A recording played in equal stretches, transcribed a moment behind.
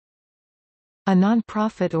A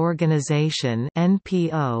nonprofit organization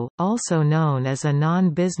 (NPO), also known as a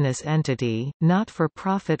non-business entity,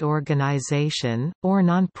 not-for-profit organization, or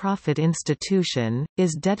nonprofit institution,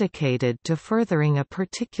 is dedicated to furthering a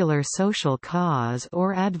particular social cause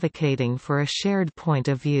or advocating for a shared point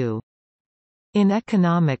of view. In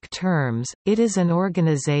economic terms, it is an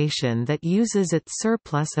organization that uses its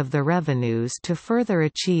surplus of the revenues to further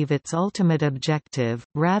achieve its ultimate objective,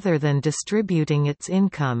 rather than distributing its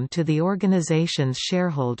income to the organization's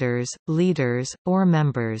shareholders, leaders, or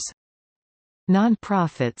members.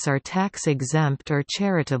 Nonprofits are tax-exempt or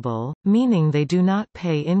charitable, meaning they do not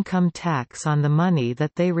pay income tax on the money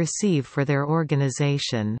that they receive for their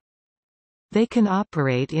organization. They can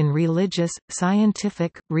operate in religious,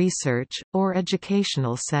 scientific, research, or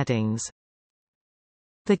educational settings.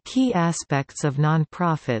 The key aspects of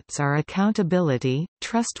nonprofits are accountability,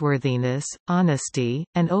 trustworthiness, honesty,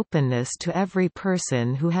 and openness to every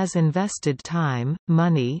person who has invested time,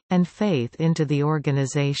 money, and faith into the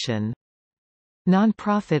organization.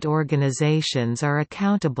 Nonprofit organizations are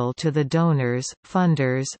accountable to the donors,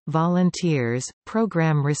 funders, volunteers,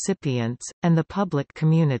 program recipients, and the public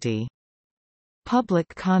community.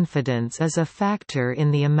 Public confidence is a factor in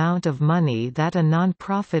the amount of money that a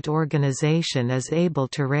nonprofit organization is able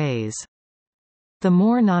to raise. The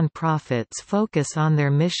more nonprofits focus on their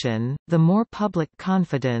mission, the more public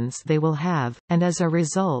confidence they will have, and as a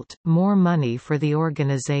result, more money for the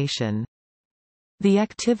organization. The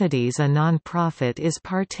activities a nonprofit is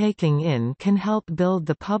partaking in can help build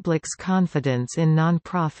the public's confidence in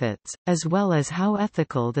nonprofits, as well as how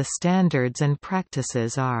ethical the standards and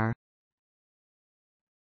practices are.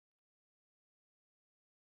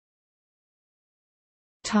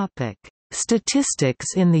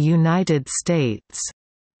 Statistics in the United States.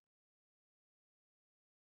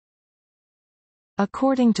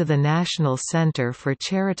 According to the National Center for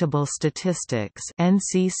Charitable Statistics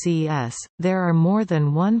 (NCCS), there are more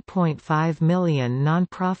than 1.5 million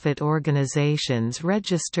nonprofit organizations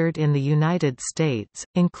registered in the United States,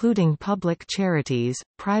 including public charities,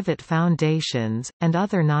 private foundations, and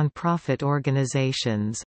other nonprofit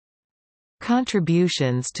organizations.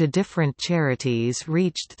 Contributions to different charities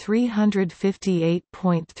reached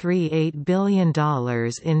 $358.38 billion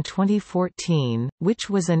in 2014, which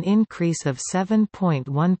was an increase of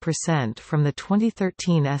 7.1% from the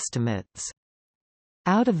 2013 estimates.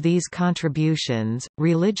 Out of these contributions,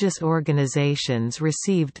 religious organizations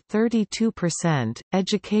received 32%,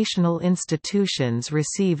 educational institutions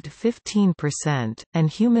received 15%, and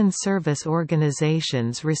human service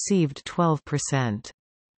organizations received 12%.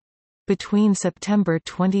 Between September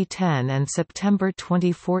 2010 and September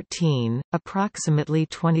 2014, approximately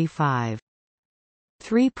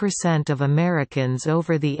 25.3% of Americans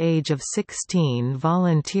over the age of 16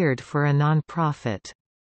 volunteered for a nonprofit.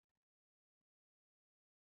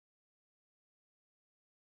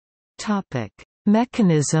 Topic: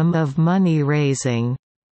 Mechanism of money raising.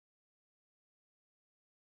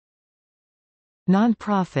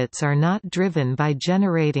 Nonprofits are not driven by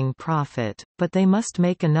generating profit, but they must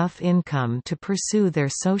make enough income to pursue their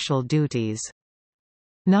social duties.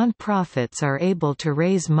 Nonprofits are able to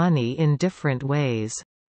raise money in different ways.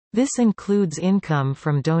 This includes income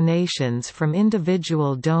from donations from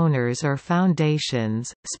individual donors or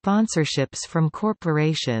foundations, sponsorships from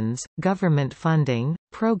corporations, government funding,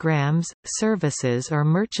 programs, services or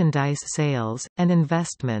merchandise sales, and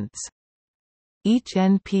investments. Each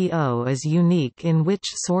NPO is unique in which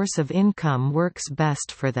source of income works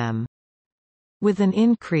best for them. With an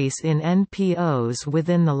increase in NPOs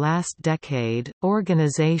within the last decade,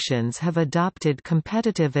 organizations have adopted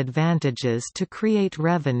competitive advantages to create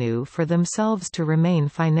revenue for themselves to remain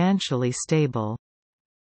financially stable.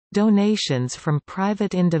 Donations from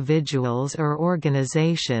private individuals or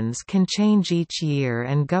organizations can change each year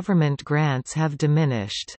and government grants have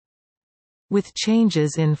diminished. With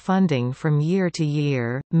changes in funding from year to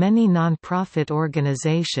year, many nonprofit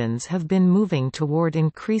organizations have been moving toward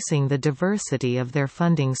increasing the diversity of their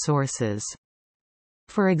funding sources.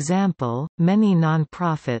 For example, many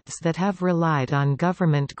nonprofits that have relied on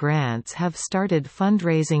government grants have started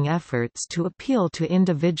fundraising efforts to appeal to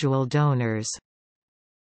individual donors.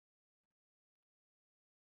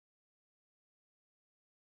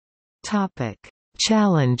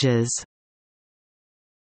 Challenges.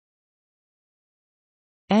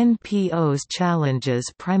 NPO's challenges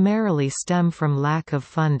primarily stem from lack of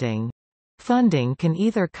funding. Funding can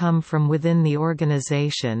either come from within the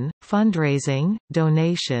organization, fundraising,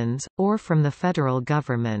 donations, or from the federal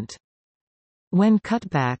government. When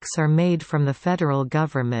cutbacks are made from the federal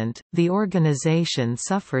government, the organization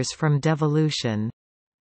suffers from devolution.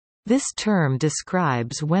 This term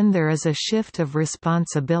describes when there is a shift of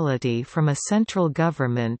responsibility from a central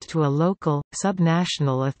government to a local,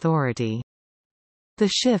 subnational authority. The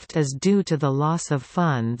shift is due to the loss of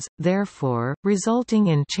funds, therefore, resulting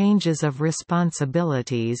in changes of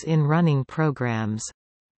responsibilities in running programs.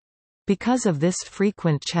 Because of this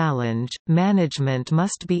frequent challenge, management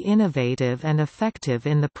must be innovative and effective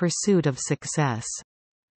in the pursuit of success.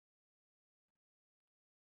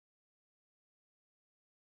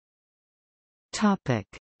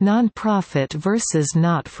 Non-profit versus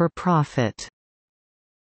not-for-profit.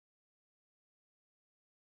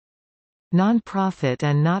 Non-profit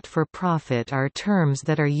and not-for-profit are terms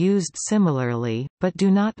that are used similarly, but do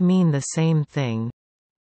not mean the same thing.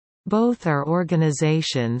 Both are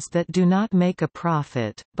organizations that do not make a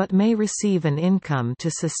profit, but may receive an income to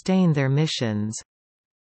sustain their missions.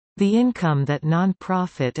 The income that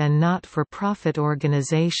non-profit and not-for-profit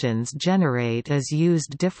organizations generate is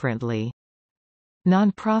used differently.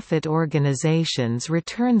 Non-profit organizations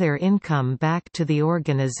return their income back to the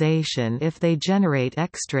organization if they generate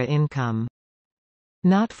extra income.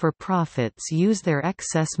 Not-for-profits use their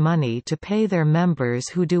excess money to pay their members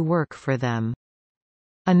who do work for them.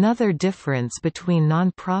 Another difference between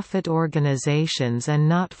non-profit organizations and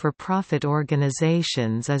not-for-profit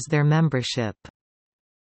organizations is their membership.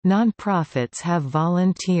 Non-profits have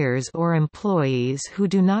volunteers or employees who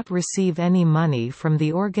do not receive any money from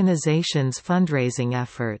the organization's fundraising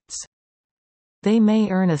efforts. They may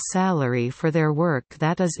earn a salary for their work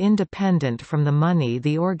that is independent from the money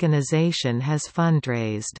the organization has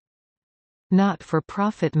fundraised.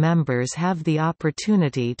 Not-for-profit members have the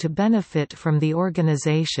opportunity to benefit from the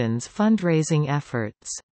organization's fundraising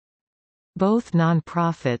efforts. Both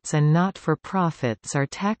nonprofits and not-for-profits are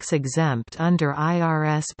tax-exempt under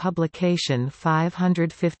IRS Publication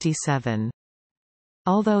 557.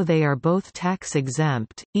 Although they are both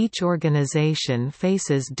tax-exempt, each organization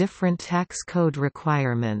faces different tax code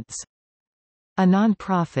requirements. A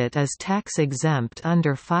nonprofit is tax-exempt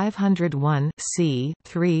under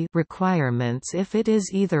 501(c)(3) requirements if it is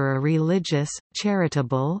either a religious,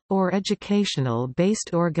 charitable, or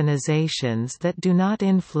educational-based organizations that do not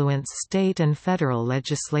influence state and federal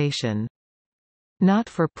legislation.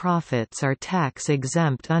 Not-for-profits are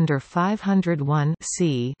tax-exempt under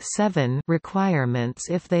 501(c)(7) requirements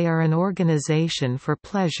if they are an organization for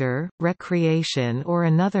pleasure, recreation or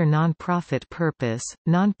another non-profit purpose.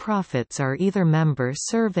 Non-profits are either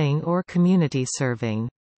member-serving or community-serving.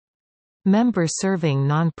 Member-serving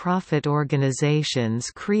non-profit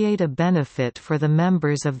organizations create a benefit for the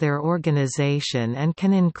members of their organization and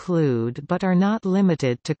can include but are not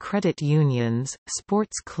limited to credit unions,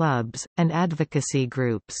 sports clubs, and advocacy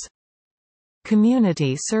groups.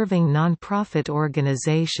 Community-serving non-profit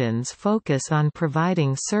organizations focus on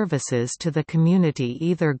providing services to the community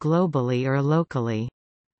either globally or locally.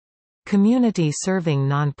 Community-serving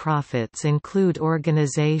nonprofits include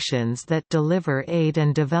organizations that deliver aid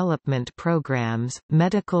and development programs,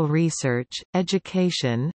 medical research,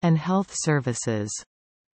 education, and health services.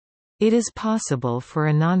 It is possible for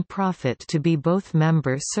a nonprofit to be both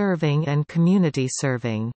member-serving and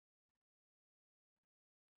community-serving.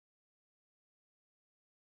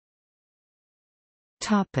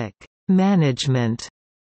 Management.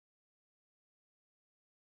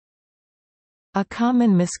 A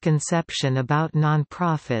common misconception about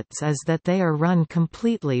nonprofits is that they are run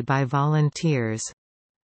completely by volunteers.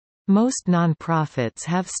 Most nonprofits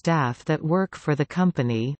have staff that work for the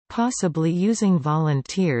company, possibly using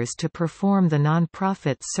volunteers to perform the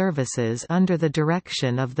nonprofit's services under the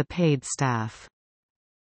direction of the paid staff.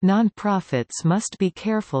 Nonprofits must be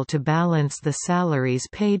careful to balance the salaries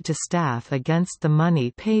paid to staff against the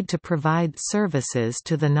money paid to provide services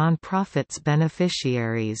to the nonprofit's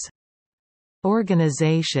beneficiaries.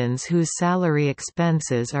 Organizations whose salary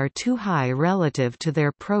expenses are too high relative to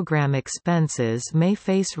their program expenses may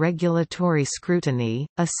face regulatory scrutiny.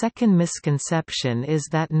 A second misconception is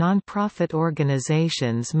that nonprofit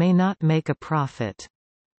organizations may not make a profit.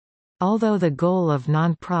 Although the goal of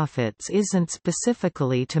nonprofits isn't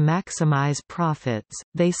specifically to maximize profits,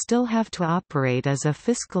 they still have to operate as a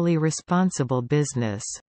fiscally responsible business.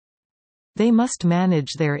 They must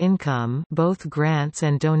manage their income, both grants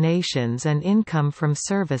and donations and income from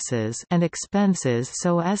services, and expenses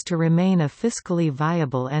so as to remain a fiscally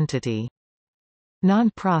viable entity.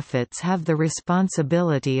 Nonprofits have the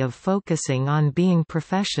responsibility of focusing on being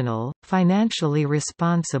professional, financially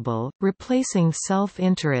responsible, replacing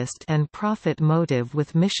self-interest and profit motive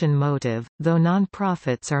with mission motive. Though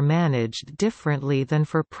nonprofits are managed differently than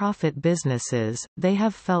for-profit businesses, they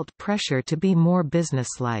have felt pressure to be more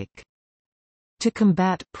businesslike. To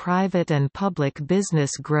combat private and public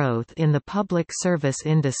business growth in the public service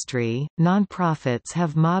industry, nonprofits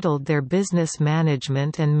have modeled their business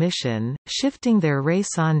management and mission, shifting their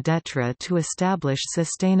raison d'être to establish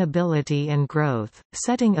sustainability and growth.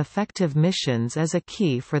 Setting effective missions is a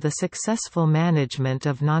key for the successful management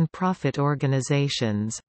of nonprofit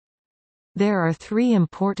organizations. There are three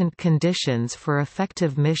important conditions for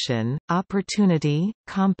effective mission: opportunity,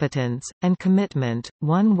 competence, and commitment.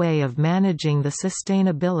 One way of managing the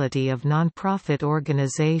sustainability of nonprofit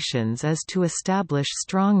organizations is to establish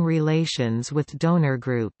strong relations with donor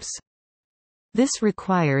groups. This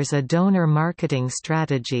requires a donor marketing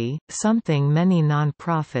strategy, something many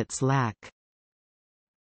nonprofits lack.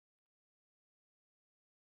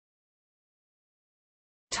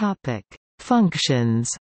 Topic: Functions.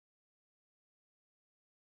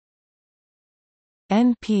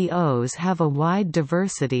 NPOs have a wide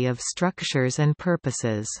diversity of structures and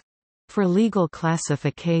purposes. For legal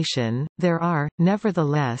classification, there are,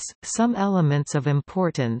 nevertheless, some elements of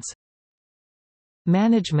importance.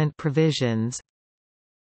 Management provisions,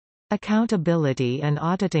 accountability and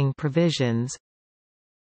auditing provisions,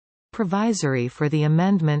 provisory for the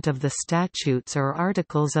amendment of the statutes or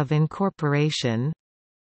articles of incorporation,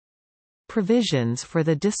 provisions for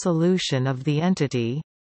the dissolution of the entity,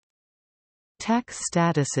 tax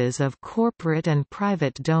statuses of corporate and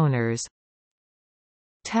private donors,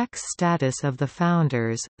 tax status of the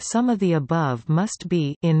founders. Some of the above must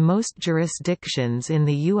be, in most jurisdictions in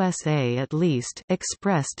the USA at least,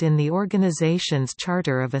 expressed in the organization's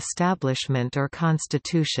charter of establishment or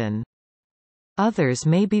constitution. Others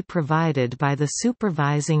may be provided by the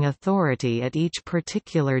supervising authority at each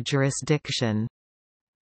particular jurisdiction.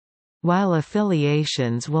 While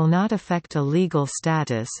affiliations will not affect a legal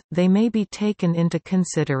status, they may be taken into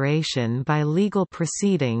consideration by legal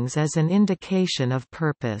proceedings as an indication of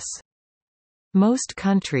purpose. Most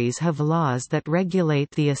countries have laws that regulate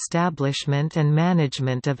the establishment and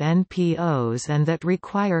management of NPOs and that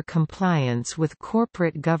require compliance with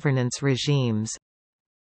corporate governance regimes.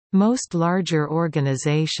 Most larger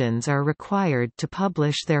organizations are required to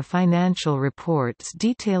publish their financial reports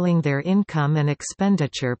detailing their income and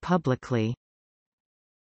expenditure publicly.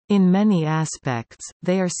 In many aspects,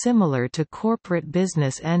 they are similar to corporate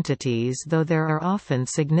business entities, though there are often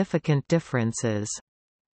significant differences.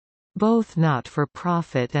 Both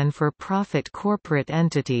not-for-profit and for-profit corporate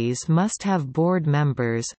entities must have board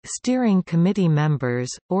members, steering committee members,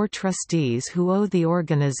 or trustees who owe the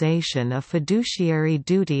organization a fiduciary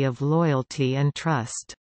duty of loyalty and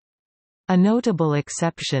trust. A notable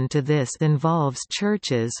exception to this involves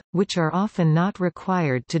churches, which are often not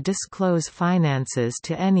required to disclose finances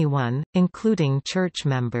to anyone, including church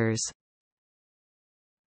members.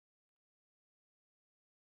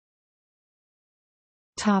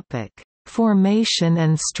 Topic: Formation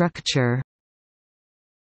and structure.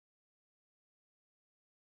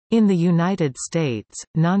 In the United States,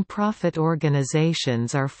 nonprofit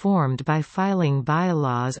organizations are formed by filing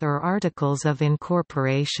bylaws or articles of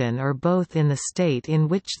incorporation or both in the state in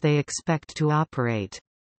which they expect to operate.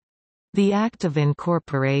 The Act of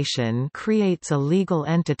Incorporation creates a legal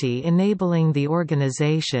entity enabling the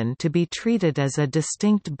organization to be treated as a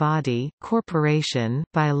distinct body corporation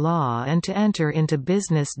by law and to enter into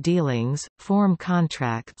business dealings, form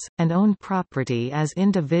contracts, and own property as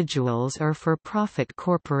individuals or for-profit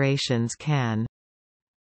corporations can.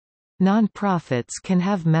 Nonprofits can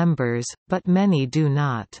have members, but many do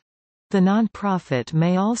not. The nonprofit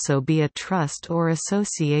may also be a trust or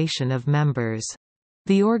association of members.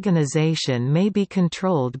 The organization may be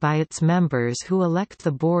controlled by its members who elect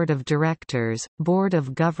the board of directors, board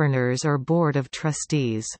of governors or board of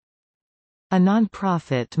trustees. A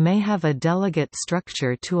nonprofit may have a delegate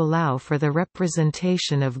structure to allow for the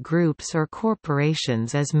representation of groups or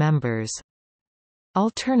corporations as members.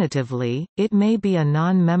 Alternatively, it may be a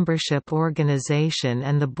non-membership organization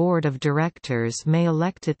and the board of directors may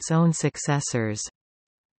elect its own successors.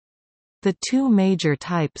 The two major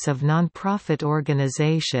types of nonprofit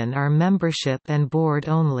organization are membership and board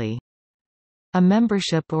only. A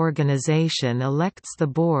membership organization elects the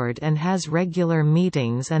board and has regular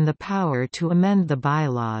meetings and the power to amend the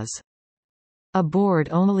bylaws. A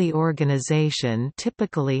board-only organization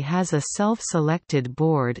typically has a self-selected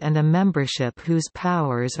board and a membership whose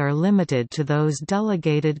powers are limited to those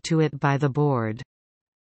delegated to it by the board.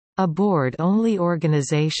 A board-only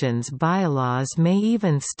organization's bylaws may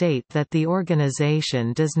even state that the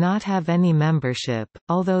organization does not have any membership,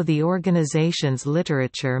 although the organization's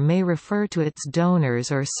literature may refer to its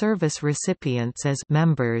donors or service recipients as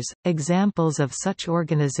members. Examples of such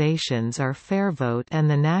organizations are FairVote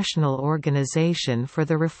and the National Organization for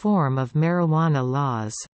the Reform of Marijuana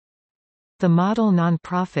Laws. The Model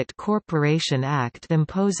Nonprofit Corporation Act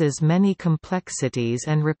imposes many complexities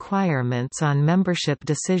and requirements on membership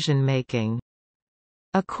decision-making.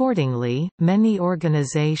 Accordingly, many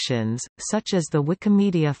organizations, such as the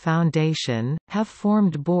Wikimedia Foundation, have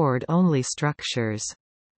formed board-only structures.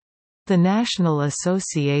 The National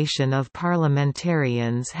Association of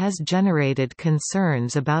Parliamentarians has generated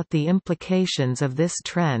concerns about the implications of this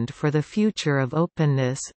trend for the future of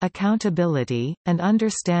openness, accountability, and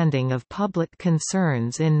understanding of public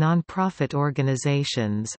concerns in nonprofit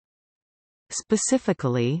organizations.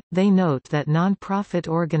 Specifically, they note that nonprofit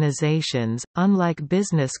organizations, unlike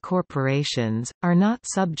business corporations, are not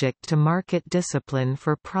subject to market discipline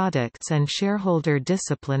for products and shareholder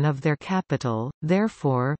discipline of their capital.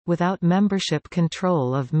 Therefore, without membership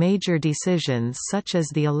control of major decisions such as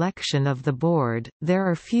the election of the board, there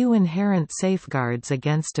are few inherent safeguards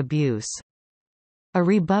against abuse. A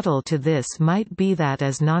rebuttal to this might be that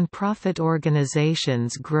as nonprofit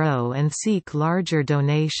organizations grow and seek larger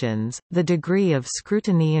donations, the degree of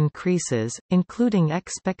scrutiny increases, including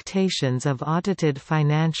expectations of audited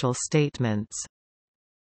financial statements.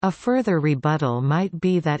 A further rebuttal might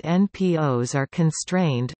be that NPOs are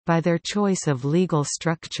constrained, by their choice of legal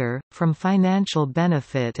structure, from financial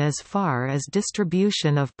benefit as far as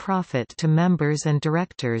distribution of profit to members and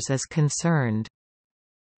directors is concerned.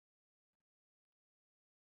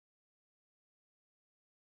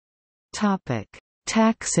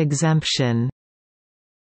 Tax exemption.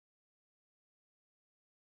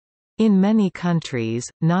 In many countries,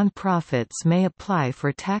 nonprofits may apply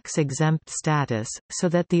for tax-exempt status, so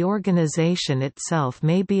that the organization itself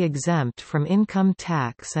may be exempt from income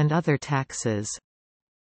tax and other taxes.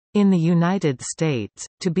 In the United States,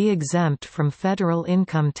 to be exempt from federal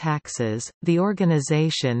income taxes, the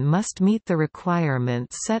organization must meet the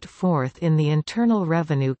requirements set forth in the Internal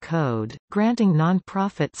Revenue Code. Granting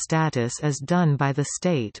nonprofit status is done by the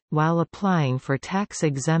state, while applying for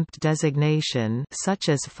tax-exempt designation such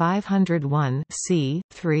as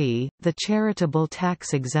 501(c)(3), the charitable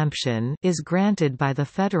tax exemption is granted by the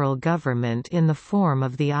federal government in the form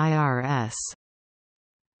of the IRS.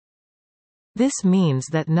 This means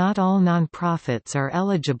that not all nonprofits are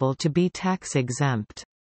eligible to be tax-exempt.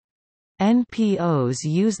 NPOs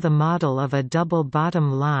use the model of a double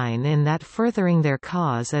bottom line in that furthering their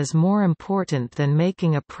cause is more important than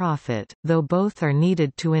making a profit, though both are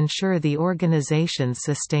needed to ensure the organization's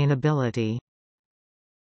sustainability.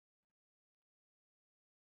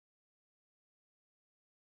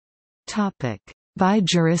 By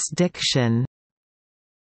jurisdiction.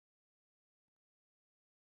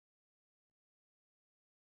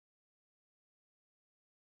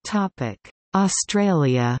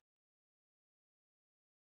 Australia.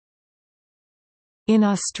 In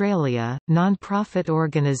Australia, non-profit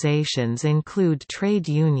organisations include trade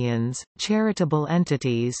unions, charitable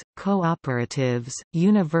entities, cooperatives,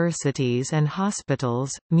 universities and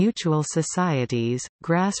hospitals, mutual societies,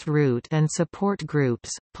 grassroots and support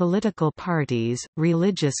groups, political parties,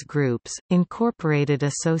 religious groups, incorporated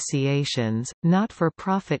associations,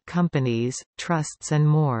 not-for-profit companies, trusts and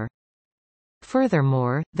more.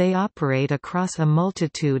 Furthermore, they operate across a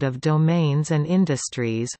multitude of domains and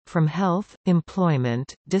industries, from health,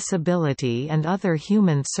 employment, disability and other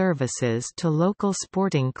human services to local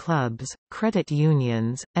sporting clubs, credit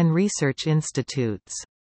unions, and research institutes.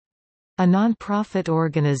 A non-profit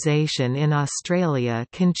organisation in Australia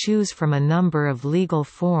can choose from a number of legal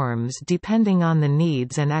forms depending on the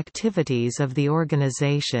needs and activities of the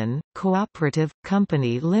organisation: cooperative,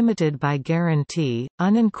 company limited by guarantee,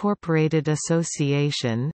 unincorporated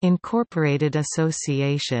association, incorporated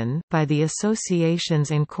association by the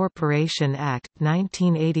Associations Incorporation Act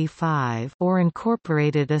 1985, or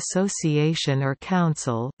incorporated association or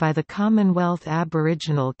council by the Commonwealth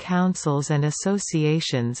Aboriginal Councils and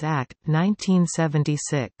Associations Act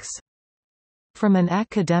 1976. From an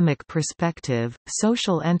academic perspective,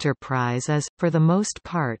 social enterprise is, for the most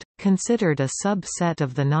part, considered a subset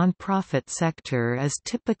of the non-profit sector, as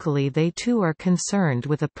typically they too are concerned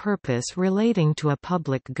with a purpose relating to a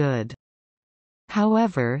public good.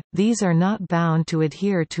 However, these are not bound to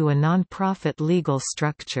adhere to a non-profit legal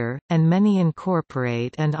structure, and many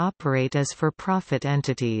incorporate and operate as for-profit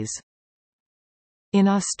entities. In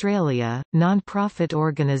Australia, non-profit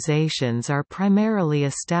organisations are primarily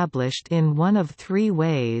established in one of three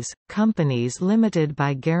ways: companies limited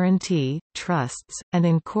by guarantee, trusts, and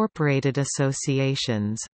incorporated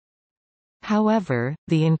associations. However,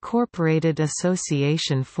 the incorporated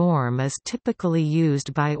association form is typically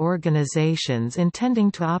used by organisations intending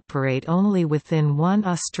to operate only within one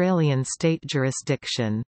Australian state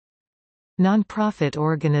jurisdiction. Non-profit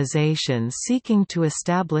organisations seeking to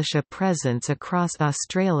establish a presence across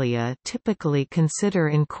Australia typically consider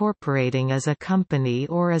incorporating as a company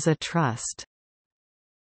or as a trust.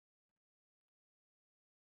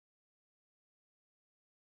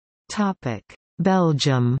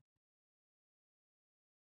 Belgium.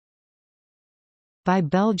 By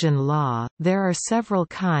Belgian law, there are several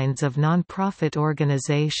kinds of non-profit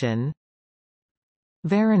organisation.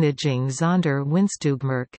 Vereniging zonder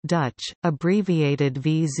winstmerk Dutch, abbreviated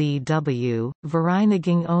VZW,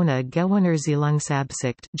 Vereniging ohne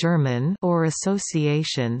Gewinnverzielungsabsicht German, or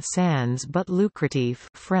Association sans but lucratif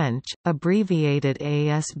French, abbreviated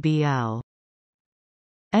ASBL.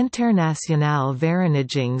 Internationale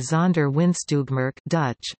Vereniging zonder winstmerk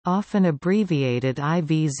Dutch, often abbreviated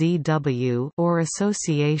IVZW, or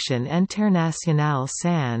Association Internationale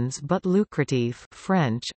sans but lucratif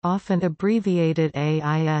French, often abbreviated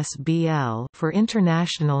AISBL, for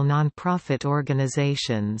international non-profit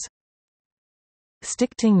organizations.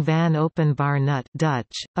 Stichting van Openbaar Nut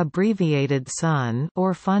Dutch, abbreviated SON,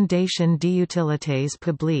 or Fondation d'Utilités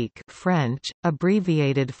Publiques French,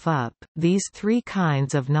 abbreviated FUP. These three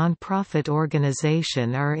kinds of non-profit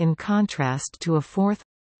organization are in contrast to a fourth: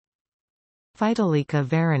 Feitelijke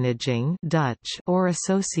Vereniging Dutch, or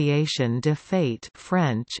Association de fait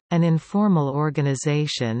French, an informal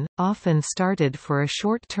organization, often started for a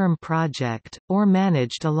short-term project, or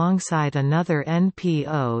managed alongside another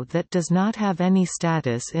NPO that does not have any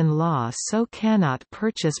status in law, so cannot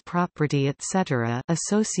purchase property etc.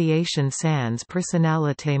 Association sans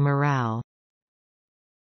personnalité morale.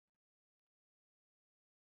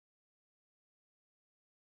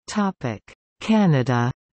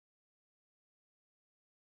 Canada.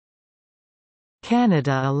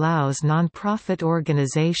 Canada allows non-profit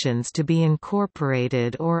organizations to be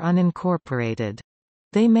incorporated or unincorporated.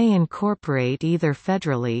 They may incorporate either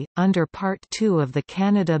federally, under Part 2 of the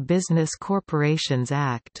Canada Business Corporations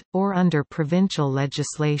Act, or under provincial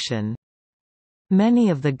legislation. Many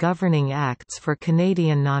of the governing acts for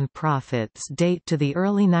Canadian nonprofits date to the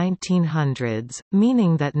early 1900s,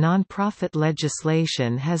 meaning that nonprofit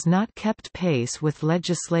legislation has not kept pace with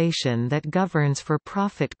legislation that governs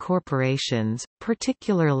for-profit corporations,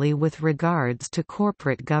 particularly with regards to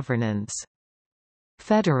corporate governance.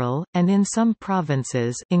 Federal, and in some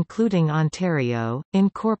provinces including Ontario,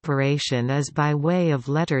 incorporation is by way of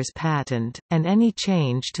letters patent, and any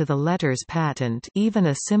change to the letters patent, even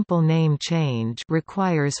a simple name change,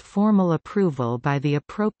 requires formal approval by the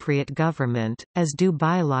appropriate government, as do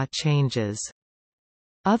bylaw changes.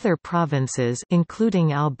 Other provinces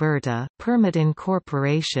including Alberta permit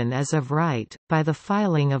incorporation as of right, by the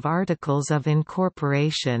filing of Articles of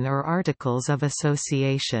Incorporation or Articles of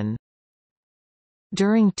Association.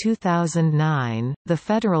 During 2009, the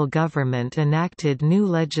federal government enacted new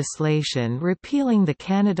legislation repealing the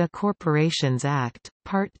Canada Corporations Act,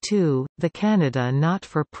 Part 2, the Canada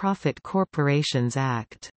Not-for-Profit Corporations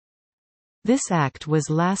Act. This act was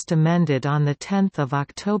last amended on 10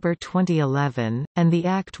 October 2011, and the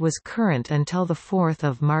act was current until 4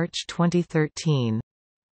 March 2013.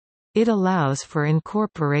 It allows for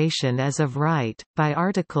incorporation as of right, by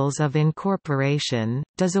Articles of Incorporation,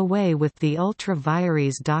 does away with the ultra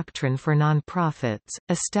vires doctrine for nonprofits,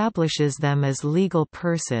 establishes them as legal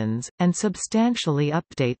persons, and substantially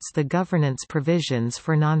updates the governance provisions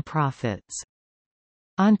for nonprofits.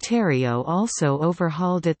 Ontario also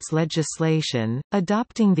overhauled its legislation,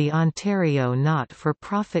 adopting the Ontario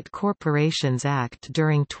Not-for-Profit Corporations Act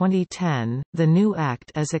during 2010. The new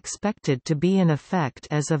act is expected to be in effect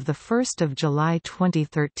as of 1 July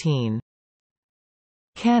 2013.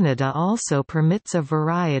 Canada also permits a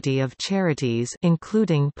variety of charities,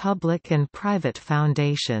 including public and private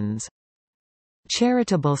foundations.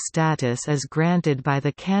 Charitable status is granted by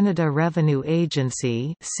the Canada Revenue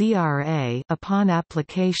Agency (CRA) upon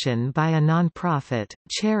application by a nonprofit.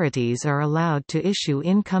 Charities are allowed to issue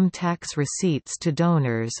income tax receipts to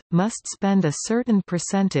donors, must spend a certain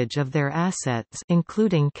percentage of their assets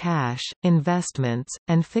including cash, investments,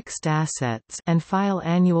 and fixed assets and file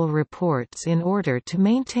annual reports in order to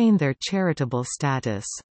maintain their charitable status.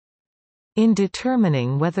 In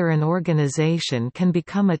determining whether an organization can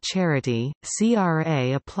become a charity,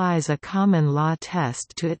 CRA applies a common law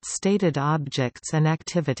test to its stated objects and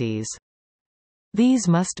activities. These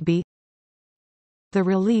must be the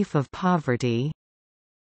relief of poverty,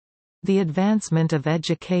 the advancement of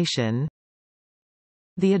education,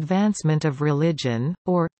 the advancement of religion,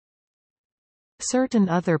 or certain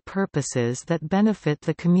other purposes that benefit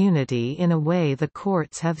the community in a way the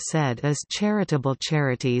courts have said is charitable.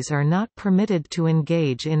 Charities are not permitted to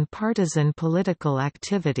engage in partisan political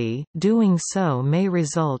activity, doing so may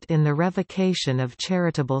result in the revocation of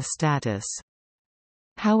charitable status.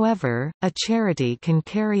 However, a charity can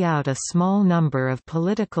carry out a small number of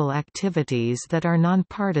political activities that are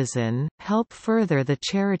nonpartisan, help further the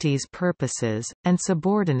charity's purposes, and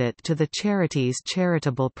subordinate to the charity's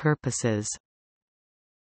charitable purposes.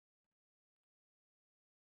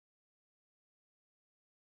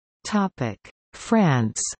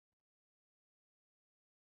 France.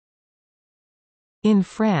 In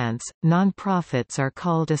France, nonprofits are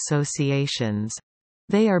called associations.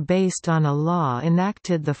 They are based on a law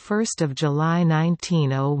enacted 1 July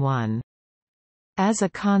 1901. As a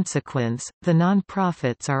consequence, the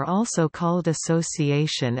nonprofits are also called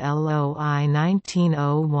Association LOI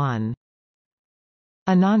 1901.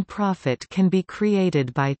 A nonprofit can be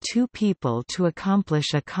created by two people to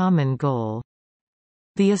accomplish a common goal.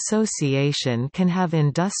 The association can have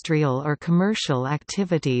industrial or commercial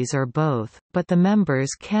activities or both, but the members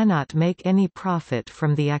cannot make any profit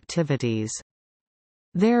from the activities.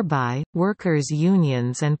 Thereby, workers'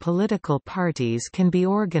 unions and political parties can be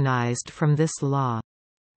organized from this law.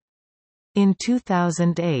 In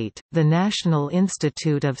 2008, the National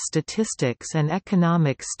Institute of Statistics and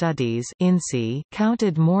Economic Studies (INSEE)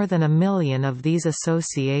 counted more than 1 million of these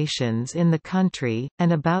associations in the country,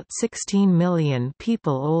 and about 16 million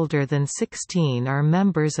people older than 16 are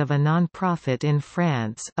members of a non-profit in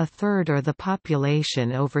France, a third are the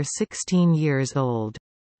population over 16 years old.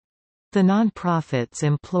 The non-profits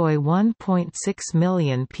employ 1.6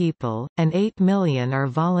 million people, and 8 million are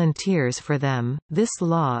volunteers for them. This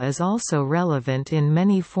law is also relevant in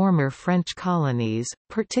many former French colonies,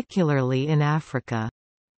 particularly in Africa.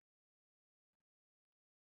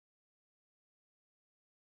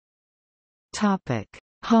 Topic: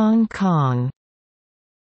 Hong Kong.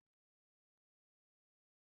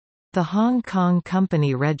 The Hong Kong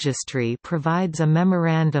Company Registry provides a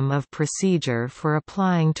memorandum of procedure for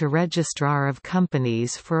applying to Registrar of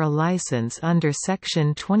Companies for a license under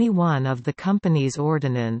Section 21 of the Companies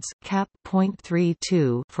Ordinance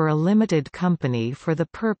Cap.32 for a limited company for the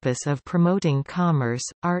purpose of promoting commerce,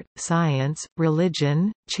 art, science,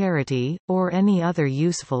 religion, charity, or any other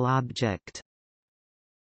useful object.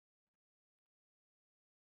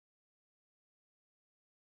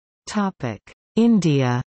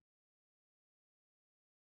 India.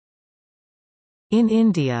 In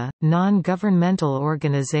India, non-governmental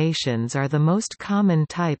organizations are the most common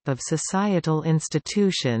type of societal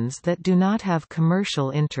institutions that do not have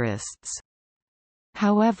commercial interests.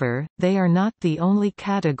 However, they are not the only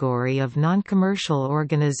category of non-commercial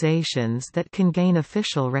organizations that can gain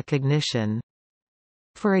official recognition.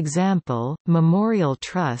 For example, memorial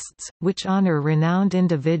trusts, which honor renowned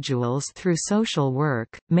individuals through social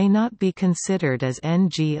work, may not be considered as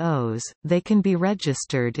NGOs. They can be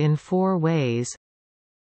registered in 4 ways: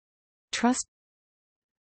 Trust,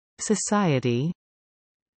 Society,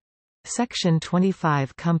 Section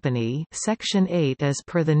 25 Company, Section 8 as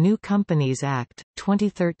per the New Companies Act,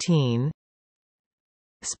 2013,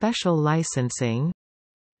 Special Licensing,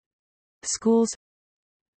 Schools.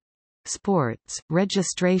 Sports.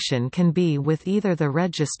 Registration can be with either the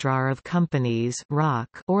Registrar of Companies (ROC)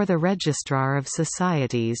 or the Registrar of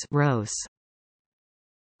Societies (ROS).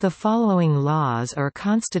 The following laws or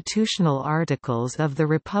constitutional articles of the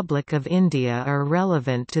Republic of India are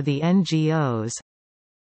relevant to the NGOs.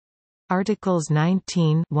 Articles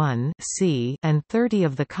 19 (1) and 30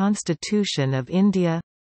 of the Constitution of India.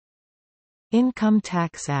 Income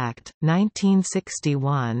Tax Act,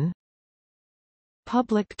 1961.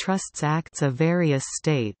 Public Trusts Acts of various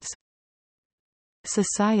states.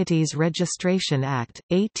 Societies Registration Act,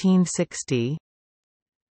 1860.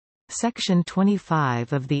 Section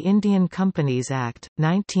 25 of the Indian Companies Act,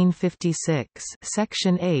 1956,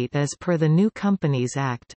 Section 8 as per the New Companies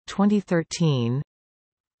Act, 2013.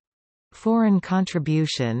 Foreign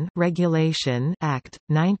Contribution Regulation Act,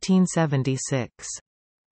 1976.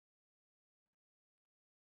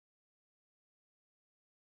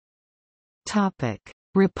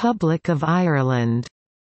 Republic of Ireland.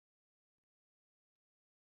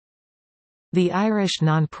 The Irish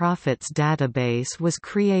Nonprofits Database was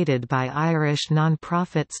created by Irish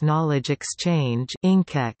Nonprofits Knowledge Exchange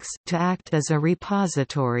to act as a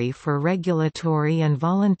repository for regulatory and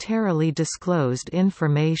voluntarily disclosed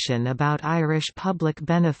information about Irish public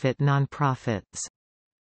benefit nonprofits.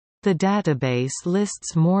 The database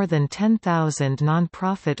lists more than 10,000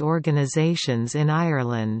 nonprofit organisations in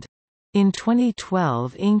Ireland. In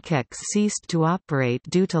 2012, INCEX ceased to operate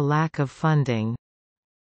due to lack of funding.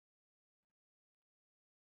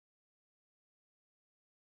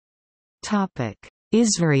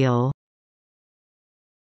 Israel.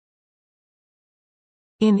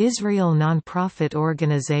 In Israel, nonprofit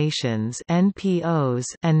organizations (NPOs)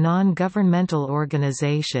 and non-governmental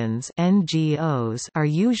organizations (NGOs) are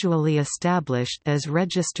usually established as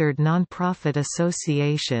registered nonprofit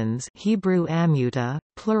associations (Hebrew amuta,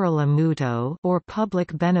 plural amuto) or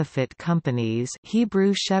public benefit companies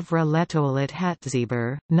 (Hebrew shevra letoalit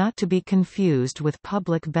hatziber), not to be confused with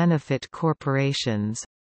public benefit corporations.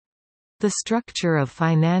 The structure of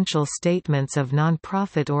financial statements of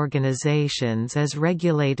nonprofit organizations is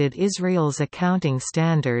regulated Israel's Accounting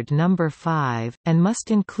Standard No. 5, and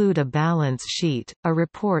must include a balance sheet, a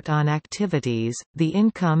report on activities, the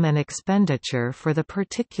income and expenditure for the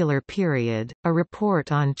particular period, a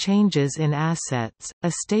report on changes in assets,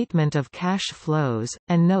 a statement of cash flows,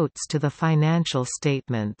 and notes to the financial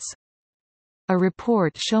statements. A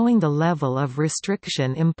report showing the level of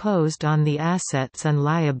restriction imposed on the assets and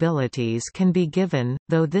liabilities can be given,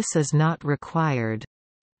 though this is not required.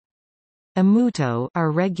 Amuto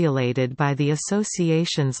are regulated by the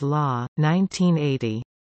Associations Law, 1980.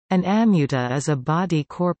 An amuta is a body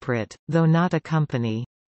corporate, though not a company.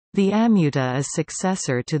 The amuta is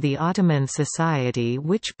successor to the Ottoman Society,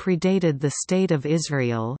 which predated the State of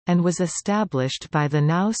Israel, and was established by the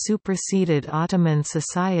now superseded Ottoman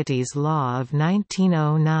Society's Law of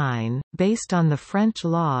 1909, based on the French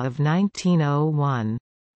Law of 1901.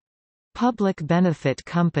 Public benefit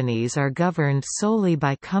companies are governed solely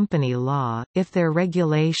by company law. If their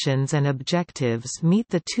regulations and objectives meet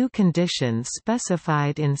the two conditions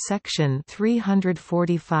specified in Section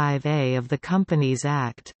 345A of the Companies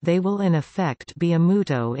Act, they will in effect be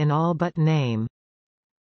amuto in all but name.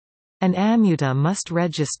 An amuta must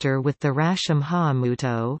register with the Rasham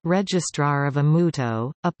HaAmuto, Registrar of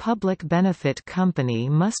Amuto. A public benefit company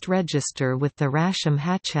must register with the Rasham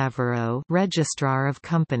HaChavero, Registrar of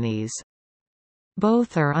Companies.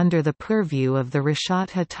 Both are under the purview of the Rashat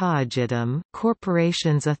HaTa'ajidim,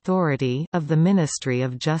 Corporations Authority of the Ministry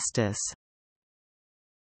of Justice.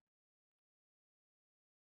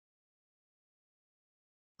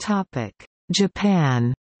 Topic: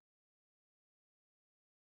 Japan.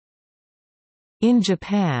 In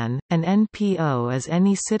Japan, an NPO is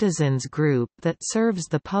any citizens group that serves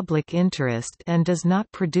the public interest and does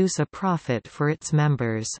not produce a profit for its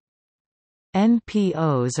members.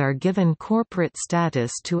 NPOs are given corporate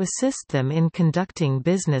status to assist them in conducting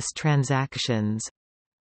business transactions.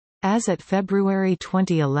 As at February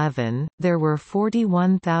 2011, there were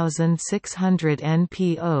 41,600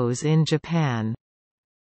 NPOs in Japan.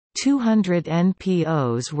 200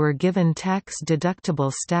 NPOs were given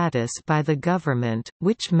tax-deductible status by the government,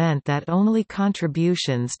 which meant that only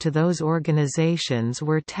contributions to those organizations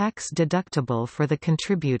were tax-deductible for the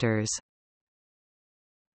contributors.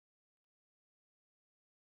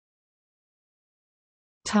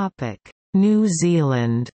 New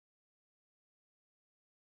Zealand.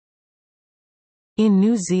 In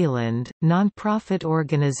New Zealand, non-profit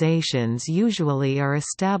organisations usually are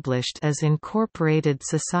established as incorporated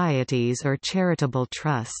societies or charitable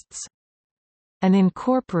trusts. An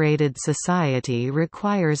incorporated society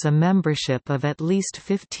requires a membership of at least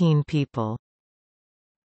 15 people.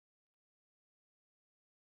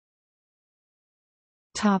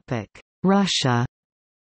 Russia.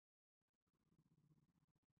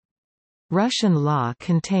 Russian law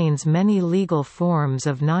contains many legal forms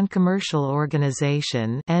of non-commercial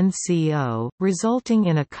organization (NCO), resulting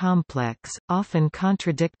in a complex, often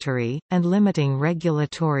contradictory, and limiting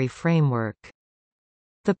regulatory framework.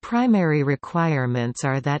 The primary requirements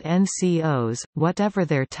are that NCOs, whatever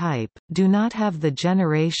their type, do not have the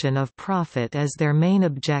generation of profit as their main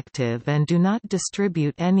objective and do not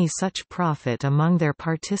distribute any such profit among their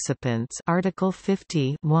participants. Article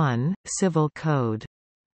 50(1), Civil Code.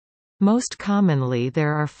 Most commonly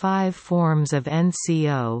there are 5 forms of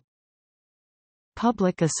NCO.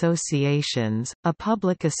 Public associations. A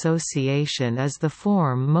public association is the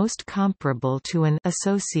form most comparable to an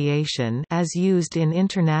association as used in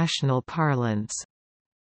international parlance.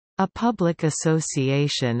 A public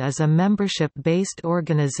association is a membership-based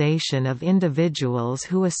organization of individuals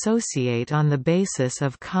who associate on the basis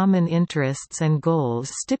of common interests and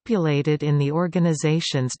goals stipulated in the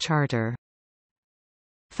organization's charter.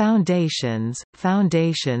 Foundations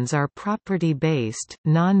are property-based,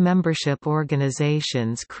 non-membership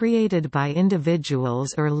organizations created by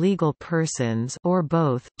individuals or legal persons or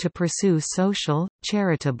both to pursue social,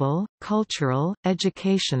 charitable, cultural,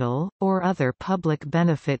 educational, or other public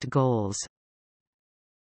benefit goals.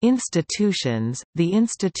 Institutions – The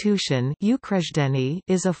institution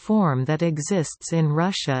is a form that exists in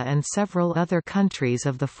Russia and several other countries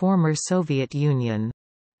of the former Soviet Union.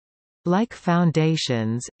 Like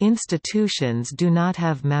foundations, institutions do not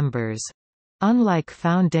have members. Unlike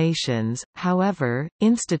foundations, however,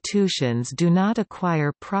 institutions do not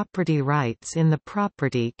acquire property rights in the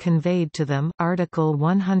property conveyed to them Article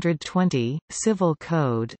 120, Civil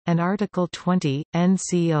Code, and Article 20,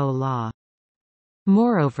 NCO law.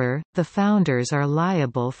 Moreover, the founders are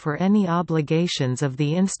liable for any obligations of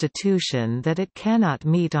the institution that it cannot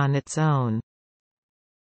meet on its own.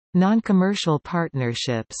 Non-commercial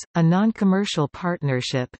partnerships – A non-commercial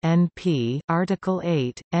partnership (NP) Article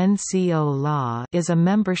 8, NCO law is a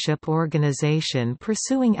membership organization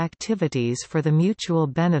pursuing activities for the mutual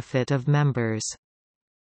benefit of members.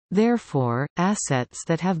 Therefore, assets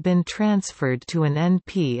that have been transferred to an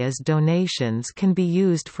NP as donations can be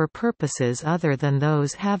used for purposes other than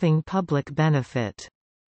those having public benefit.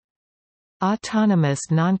 Autonomous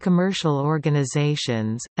non-commercial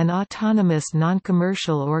organizations – An autonomous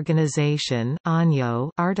non-commercial organization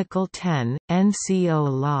Article 10, NCO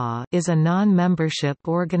law is a non-membership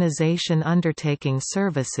organization undertaking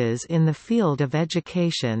services in the field of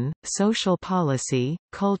education, social policy,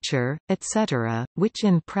 culture, etc., which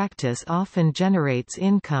in practice often generates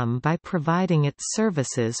income by providing its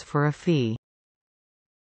services for a fee.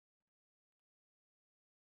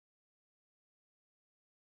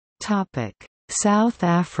 South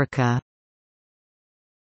Africa.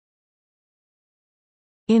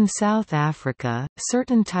 In South Africa,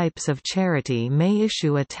 certain types of charity may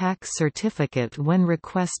issue a tax certificate when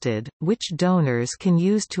requested, which donors can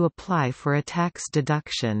use to apply for a tax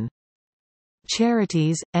deduction.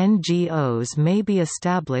 Charities, NGOs may be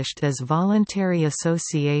established as voluntary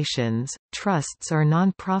associations, trusts or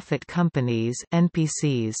non-profit companies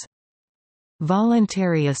 (NPCs).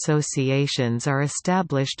 Voluntary associations are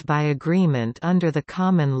established by agreement under the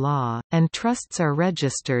common law, and trusts are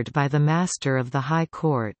registered by the Master of the High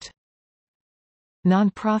Court.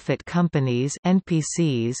 Non-profit companies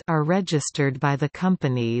 (NPCs) are registered by the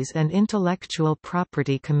Companies and Intellectual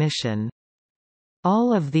Property Commission.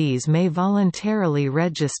 All of these may voluntarily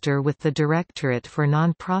register with the Directorate for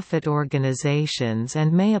Non-Profit Organizations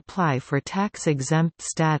and may apply for tax-exempt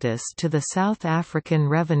status to the South African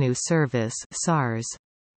Revenue Service (SARS).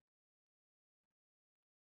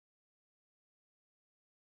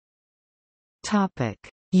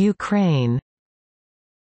 Ukraine.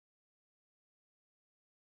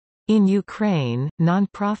 In Ukraine,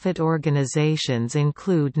 non-profit organizations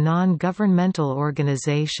include non-governmental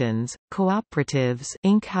organizations, cooperatives,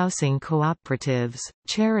 housing cooperatives,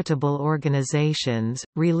 charitable organizations,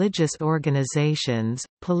 religious organizations,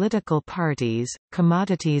 political parties,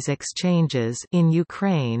 commodities exchanges. In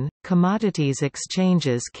Ukraine, commodities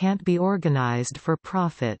exchanges can't be organized for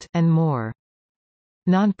profit, and more.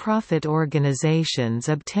 Non-profit organizations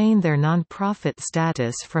obtain their non-profit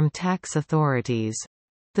status from tax authorities.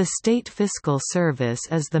 The State Fiscal Service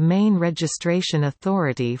is the main registration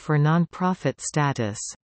authority for non-profit status.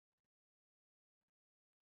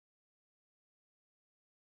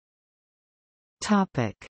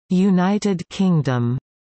 United Kingdom.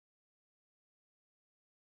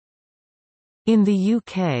 In the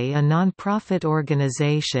UK, a non-profit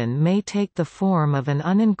organisation may take the form of an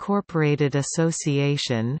unincorporated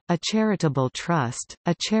association, a charitable trust,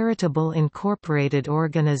 a charitable incorporated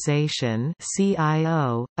organisation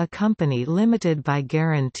 (CIO), a company limited by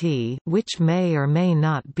guarantee which may or may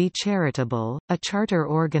not be charitable, a charter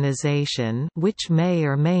organisation which may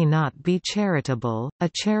or may not be charitable, a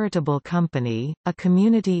charitable company, a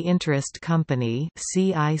community interest company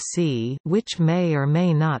 (CIC) which may or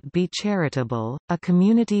may not be charitable, a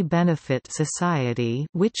community benefit society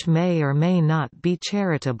which may or may not be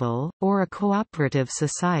charitable, or a cooperative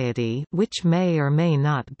society which may or may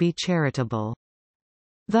not be charitable.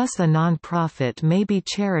 Thus a non-profit may be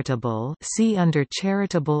charitable, see under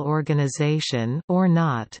charitable organization, or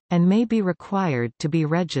not, and may be required to be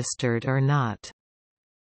registered or not.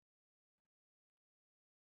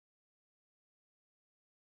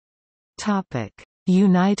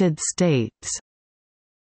 United States.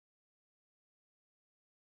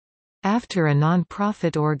 After a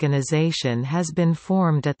non-profit organization has been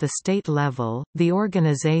formed at the state level, the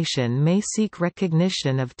organization may seek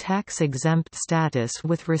recognition of tax-exempt status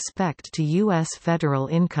with respect to U.S. federal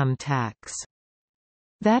income tax.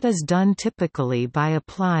 That is done typically by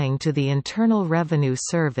applying to the Internal Revenue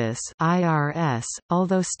Service (IRS),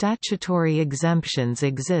 although statutory exemptions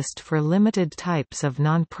exist for limited types of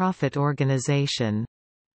nonprofit organization.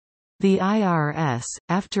 The IRS,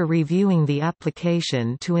 after reviewing the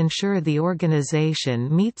application to ensure the organization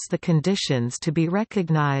meets the conditions to be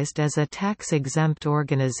recognized as a tax-exempt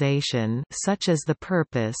organization, such as the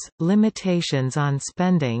purpose, limitations on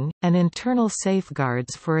spending, and internal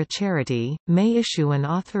safeguards for a charity, may issue an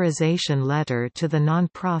authorization letter to the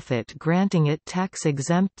nonprofit granting it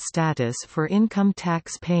tax-exempt status for income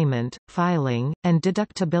tax payment, filing, and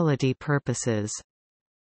deductibility purposes.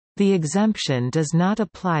 The exemption does not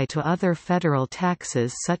apply to other federal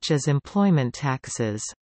taxes such as employment taxes.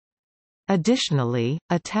 Additionally,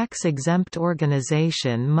 a tax-exempt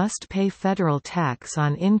organization must pay federal tax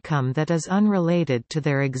on income that is unrelated to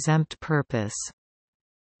their exempt purpose.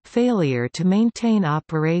 Failure to maintain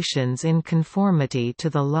operations in conformity to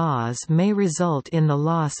the laws may result in the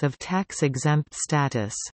loss of tax-exempt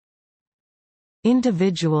status.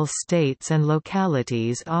 Individual states and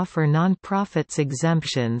localities offer nonprofits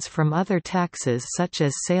exemptions from other taxes such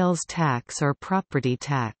as sales tax or property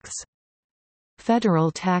tax. Federal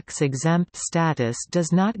tax-exempt status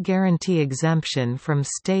does not guarantee exemption from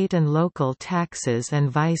state and local taxes and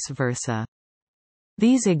vice versa.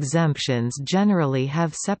 These exemptions generally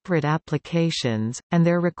have separate applications, and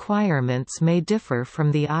their requirements may differ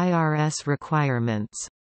from the IRS requirements.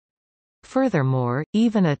 Furthermore,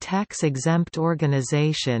 even a tax-exempt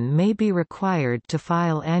organization may be required to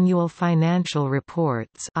file annual financial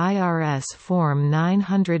reports (IRS Form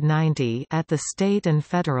 990) at the state and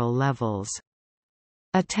federal levels.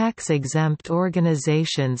 A tax-exempt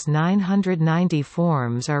organization's 990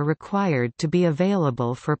 forms are required to be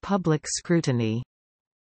available for public scrutiny.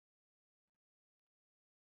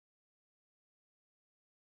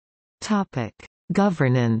 Topic: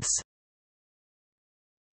 Governance.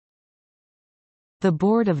 The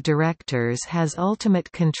Board of Directors has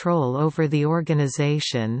ultimate control over the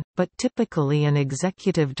organization, but typically an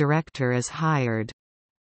executive director is hired.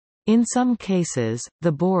 In some cases,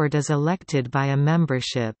 the board is elected by a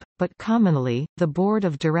membership, but commonly, the Board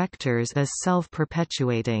of Directors is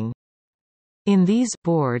self-perpetuating. In these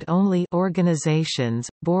board-only organizations,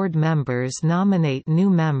 board members nominate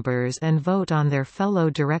new members and vote on their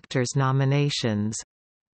fellow directors' nominations.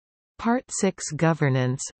 Part 6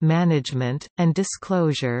 Governance, Management, and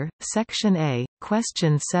Disclosure, Section A,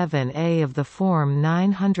 Question 7A of the Form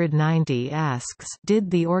 990 asks, did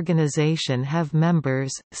the organization have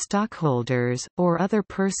members, stockholders, or other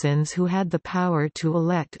persons who had the power to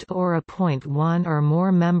elect or appoint one or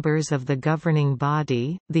more members of the governing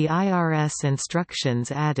body? The IRS instructions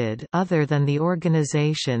added, other than the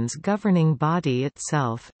organization's governing body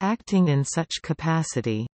itself, acting in such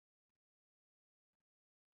capacity.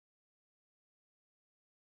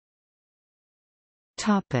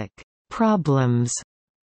 Problems.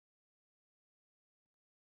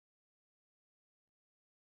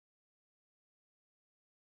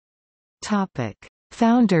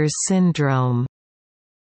 Founders syndrome.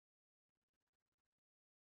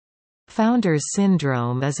 Founders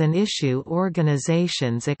syndrome is an issue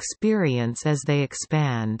organizations experience as they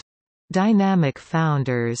expand. Dynamic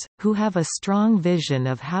founders, who have a strong vision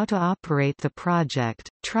of how to operate the project,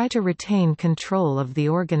 try to retain control of the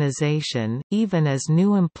organization, even as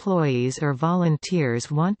new employees or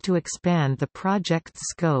volunteers want to expand the project's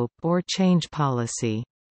scope or change policy.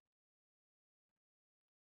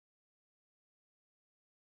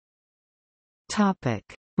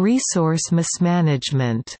 Resource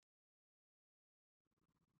mismanagement.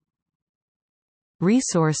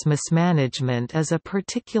 Resource mismanagement is a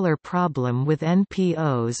particular problem with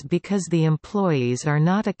NPOs because the employees are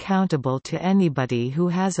not accountable to anybody who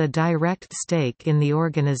has a direct stake in the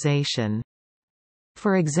organization.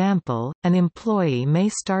 For example, an employee may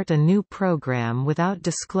start a new program without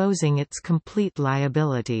disclosing its complete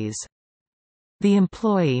liabilities. The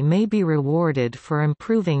employee may be rewarded for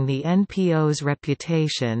improving the NPO's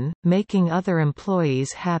reputation, making other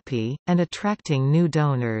employees happy, and attracting new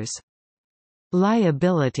donors.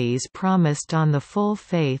 Liabilities promised on the full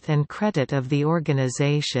faith and credit of the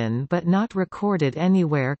organization but not recorded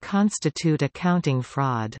anywhere constitute accounting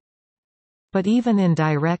fraud. But even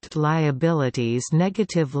indirect liabilities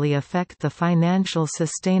negatively affect the financial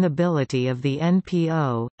sustainability of the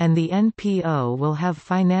NPO, and the NPO will have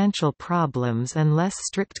financial problems unless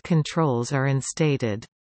strict controls are instated.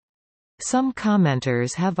 Some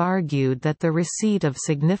commenters have argued that the receipt of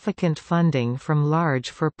significant funding from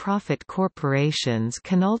large for-profit corporations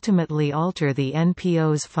can ultimately alter the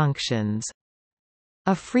NPO's functions.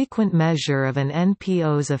 A frequent measure of an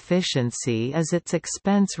NPO's efficiency is its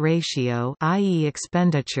expense ratio, i.e.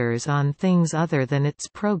 expenditures on things other than its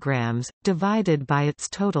programs, divided by its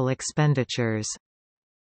total expenditures.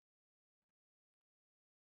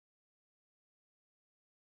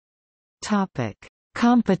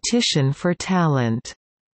 Competition for talent.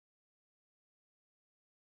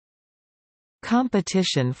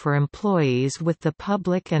 Competition for employees with the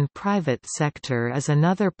public and private sector is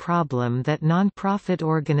another problem that nonprofit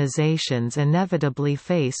organizations inevitably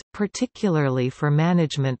face, particularly for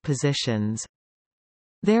management positions.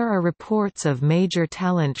 There are reports of major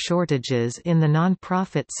talent shortages in the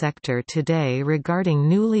nonprofit sector today regarding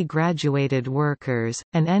newly graduated workers,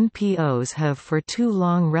 and NPOs have for too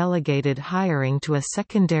long relegated hiring to a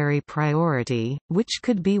secondary priority, which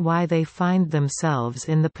could be why they find themselves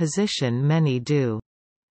in the position many do.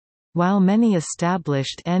 While many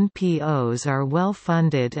established NPOs are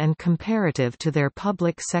well-funded and comparative to their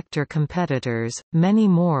public sector competitors, many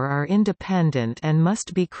more are independent and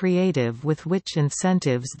must be creative with which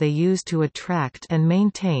incentives they use to attract and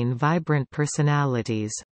maintain vibrant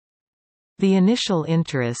personalities. The initial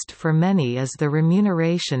interest for many is the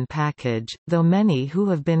remuneration package, though many who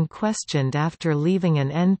have been questioned after leaving an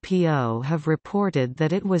NPO have reported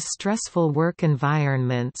that it was stressful work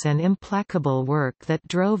environments and implacable work that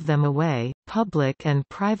drove them away. Public and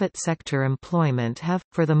private sector employment have,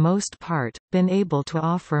 for the most part, been able to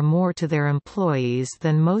offer more to their employees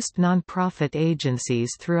than most nonprofit agencies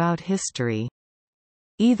throughout history.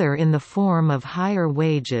 Either in the form of higher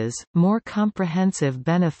wages, more comprehensive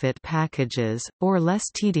benefit packages, or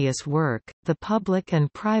less tedious work, the public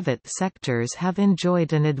and private sectors have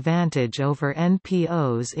enjoyed an advantage over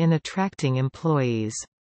NPOs in attracting employees.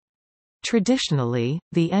 Traditionally,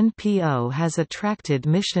 the NPO has attracted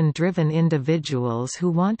mission-driven individuals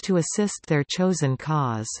who want to assist their chosen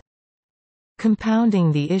cause.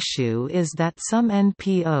 Compounding the issue is that some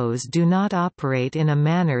NPOs do not operate in a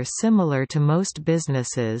manner similar to most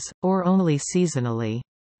businesses, or only seasonally.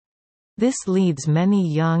 This leads many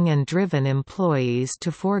young and driven employees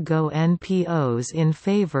to forego NPOs in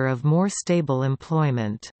favor of more stable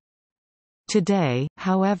employment. Today,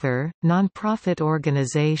 however, nonprofit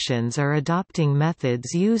organizations are adopting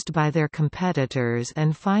methods used by their competitors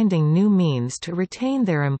and finding new means to retain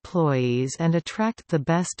their employees and attract the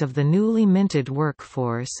best of the newly minted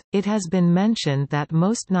workforce. It has been mentioned that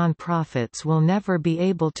most nonprofits will never be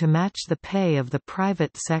able to match the pay of the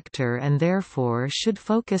private sector and therefore should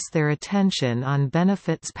focus their attention on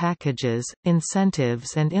benefits packages,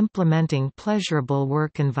 incentives, and implementing pleasurable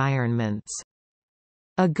work environments.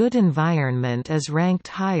 A good environment is ranked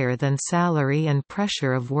higher than salary and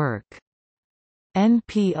pressure of work.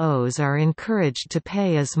 NPOs are encouraged to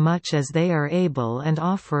pay as much as they are able and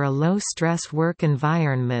offer a low-stress work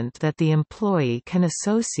environment that the employee can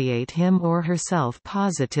associate him or herself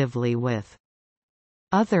positively with.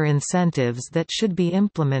 Other incentives that should be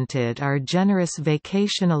implemented are generous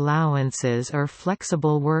vacation allowances or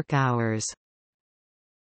flexible work hours.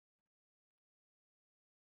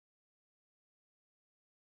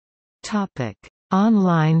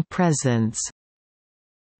 Online presence.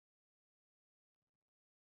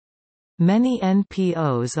 Many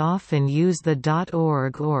NPOs often use the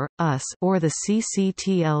 .org or .us or the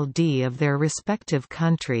CCTLD of their respective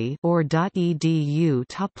country or .edu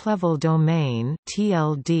top-level domain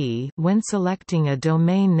 (TLD) when selecting a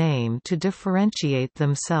domain name to differentiate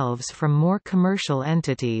themselves from more commercial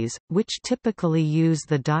entities, which typically use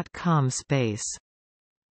the .com space.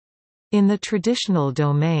 In the traditional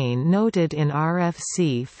domain noted in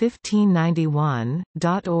RFC 1591,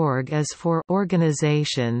 .org is for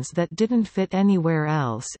organizations that didn't fit anywhere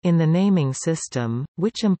else in the naming system,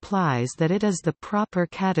 which implies that it is the proper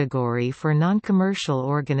category for non-commercial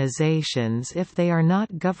organizations if they are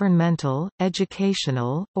not governmental,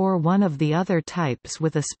 educational, or one of the other types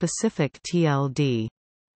with a specific TLD.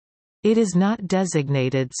 It is not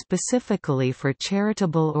designated specifically for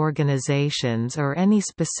charitable organizations or any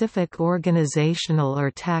specific organizational or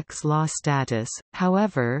tax law status,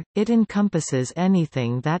 however, it encompasses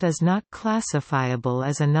anything that is not classifiable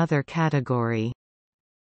as another category.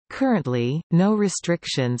 Currently, no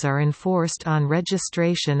restrictions are enforced on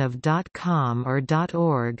registration of .com or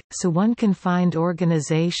 .org, so one can find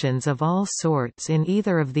organizations of all sorts in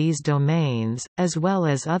either of these domains, as well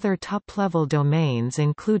as other top-level domains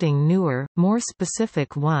including newer, more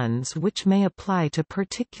specific ones which may apply to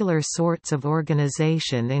particular sorts of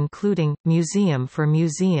organization including, museum for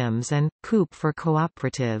museums and, coop for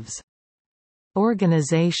cooperatives.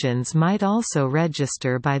 Organizations might also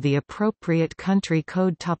register by the appropriate country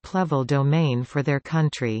code top-level domain for their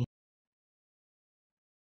country.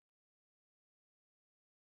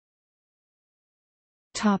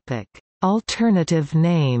 Alternative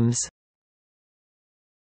names.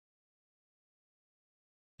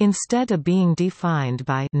 Instead of being defined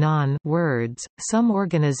by non-words, some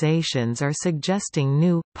organizations are suggesting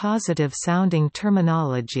new, positive-sounding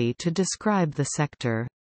terminology to describe the sector.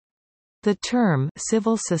 The term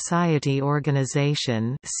civil society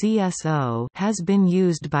organization (CSO) has been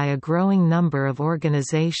used by a growing number of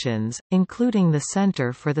organizations, including the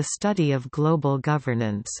Center for the Study of Global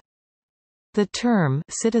Governance. The term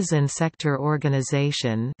citizen sector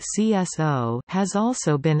organization (CSO) has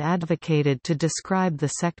also been advocated to describe the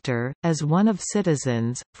sector as one of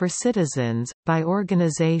citizens, for citizens, by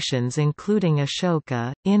organizations including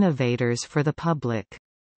Ashoka, Innovators for the Public.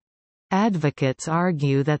 Advocates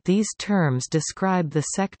argue that these terms describe the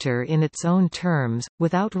sector in its own terms,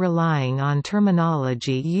 without relying on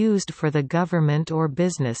terminology used for the government or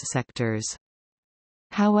business sectors.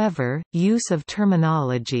 However, use of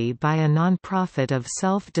terminology by a nonprofit of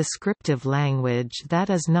self-descriptive language that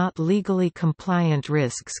is not legally compliant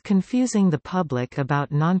risks confusing the public about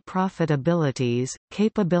nonprofit abilities,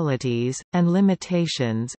 capabilities, and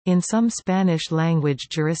limitations. In some Spanish-language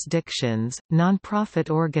jurisdictions, nonprofit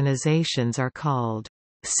organizations are called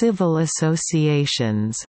civil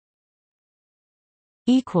associations.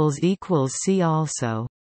 See also